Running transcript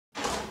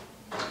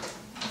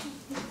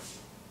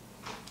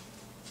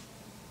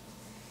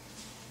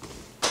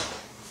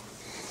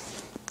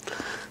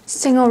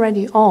This thing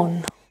already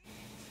on.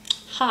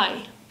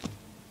 Hi.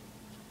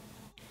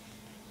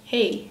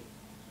 Hey.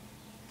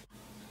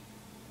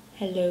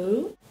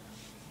 Hello.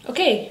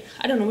 Okay,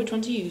 I don't know which one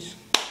to use.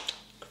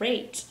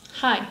 Great.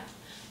 Hi,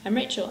 I'm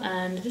Rachel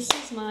and this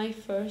is my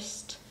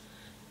first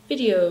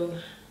video.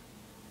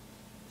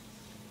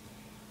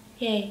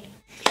 Yay.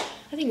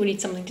 I think we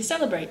need something to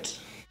celebrate.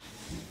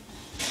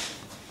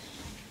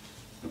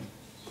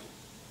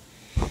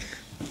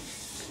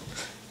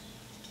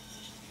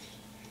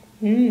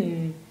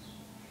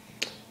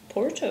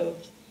 Porto.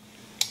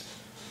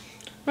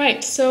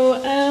 Right, so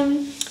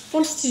I've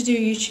wanted to do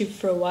YouTube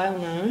for a while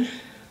now,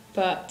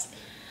 but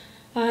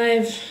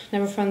I've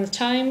never found the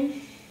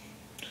time,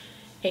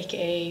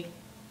 aka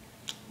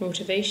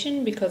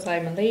motivation, because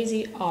I'm a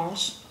lazy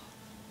arse.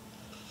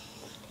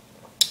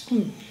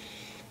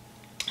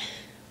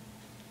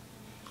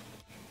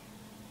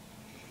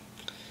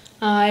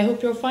 I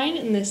hope you're fine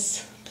in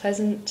this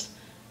pleasant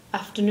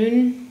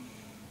afternoon,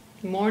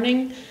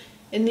 morning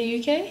in the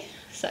UK.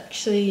 It's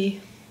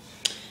actually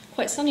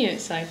quite sunny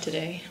outside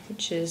today,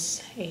 which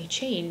is a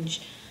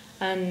change.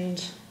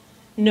 And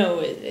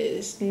no,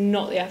 it's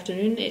not the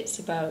afternoon, it's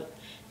about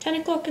 10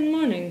 o'clock in the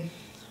morning.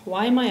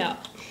 Why am I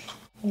up?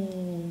 I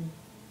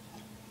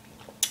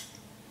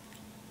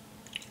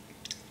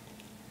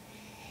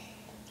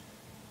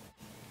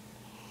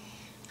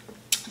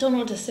don't know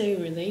what to say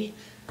really,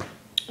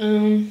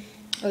 other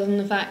than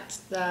the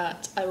fact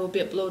that I will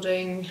be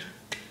uploading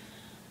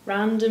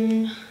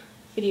random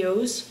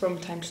videos from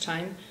time to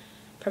time,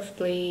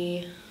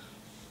 preferably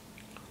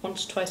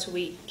once or twice a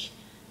week,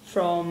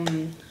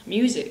 from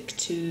music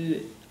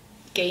to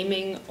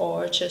gaming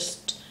or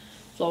just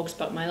vlogs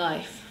about my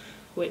life,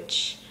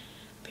 which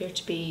appear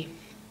to be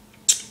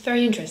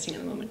very interesting at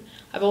the moment.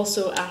 I've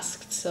also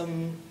asked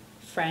some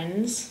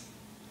friends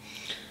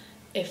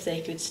if they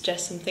could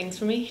suggest some things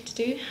for me to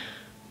do.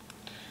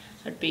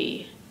 That'd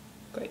be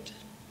great.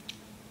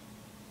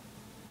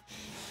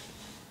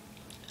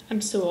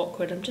 I'm so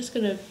awkward, I'm just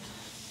gonna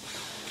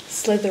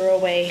slither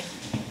away.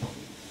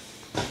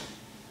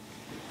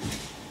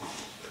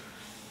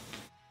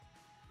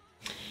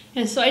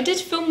 Yeah, so I did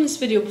film this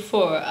video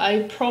before.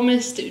 I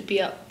promised it would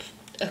be up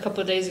a couple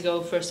of days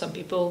ago for some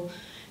people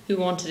who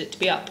wanted it to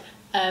be up,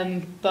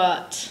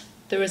 but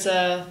there was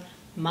a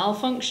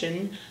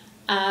malfunction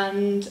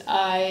and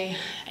I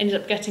ended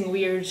up getting a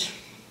weird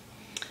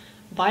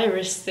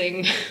virus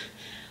thing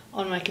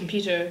on my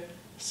computer,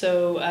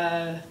 so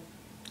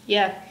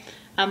yeah,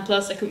 and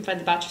plus I couldn't find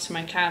the batteries for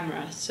my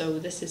camera, so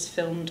this is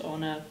filmed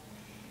on a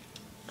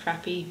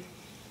crappy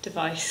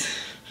device.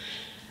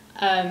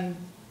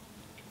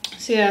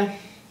 So yeah,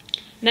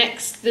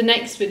 the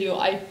next video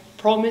I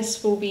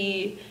promise will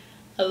be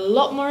a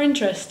lot more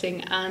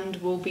interesting and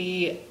will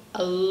be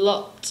a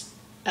lot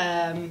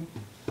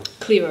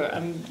clearer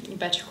and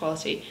better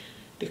quality,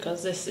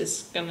 because this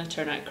is gonna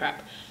turn out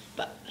crap.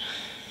 But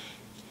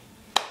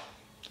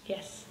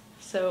yes,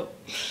 so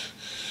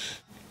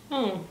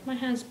oh, my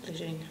hand's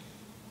bleeding.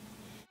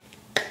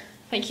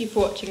 Thank you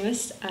for watching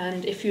this,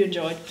 and if you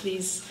enjoyed,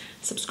 please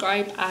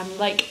subscribe and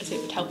like, as it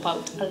would help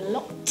out a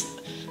lot.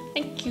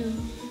 Thank you.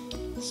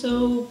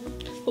 So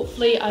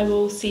hopefully I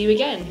will see you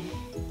again.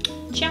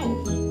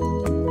 Ciao.